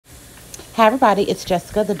Hi everybody, it's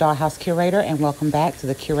Jessica, the Dollhouse curator, and welcome back to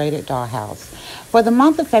the Curated Dollhouse. For the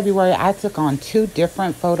month of February, I took on 2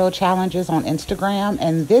 different photo challenges on Instagram,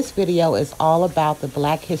 and this video is all about the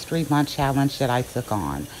Black History Month challenge that I took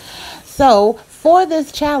on. So for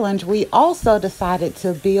this challenge, we also decided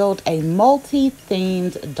to build a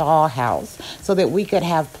multi-themed dollhouse so that we could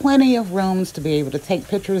have plenty of rooms to be able to take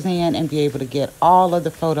pictures in and be able to get all of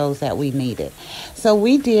the photos that we needed. So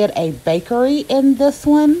we did a bakery in this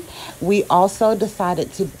one. We also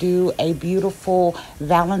decided to do a beautiful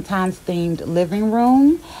Valentine's themed living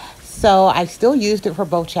room. So I still used it for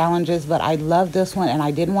both challenges, but I love this one and I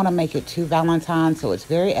didn't want to make it too Valentine, so it's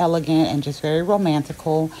very elegant and just very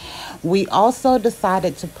romantical. We also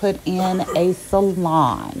decided to put in a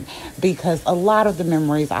salon because a lot of the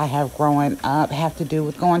memories I have growing up have to do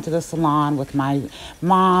with going to the salon with my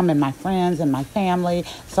mom and my friends and my family.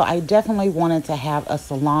 So I definitely wanted to have a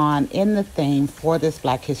salon in the theme for this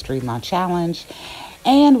Black History Month challenge.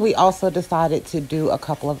 And we also decided to do a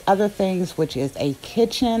couple of other things, which is a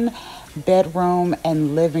kitchen, bedroom,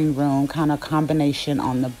 and living room kind of combination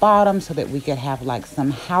on the bottom so that we could have like some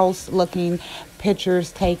house looking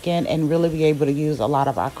pictures taken and really be able to use a lot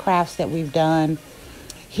of our crafts that we've done.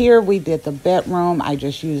 Here we did the bedroom. I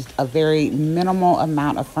just used a very minimal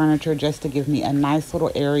amount of furniture just to give me a nice little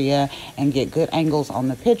area and get good angles on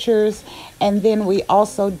the pictures. And then we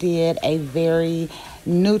also did a very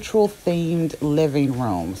neutral themed living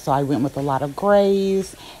room. So I went with a lot of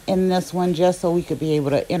grays in this one just so we could be able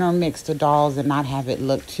to intermix the dolls and not have it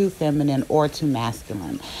look too feminine or too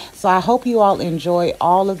masculine. So I hope you all enjoy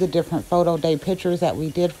all of the different photo day pictures that we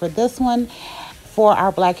did for this one for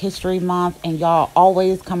our Black History Month. And y'all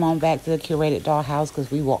always come on back to the Curated Dollhouse because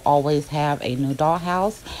we will always have a new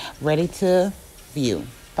dollhouse ready to view.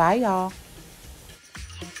 Bye y'all.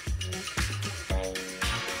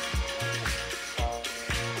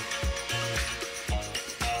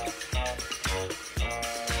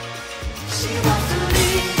 She wants to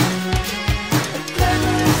lead a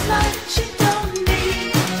glamorous life. She don't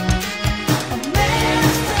need a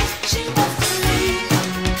man's place. She wants to lead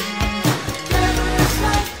a glamorous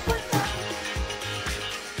life without.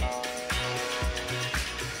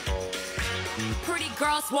 Pretty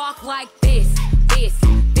girls walk like this, this,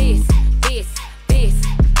 this, this, this.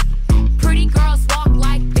 Pretty girls walk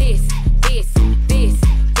like this, this, this,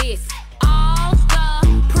 this. All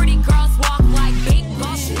the pretty girls walk like big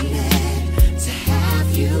boss. To have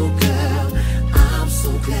you, girl, I'm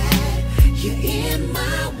so glad you're in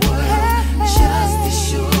my world. Just as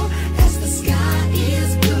sure as the sky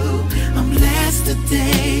is blue, I'm blessed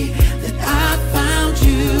today.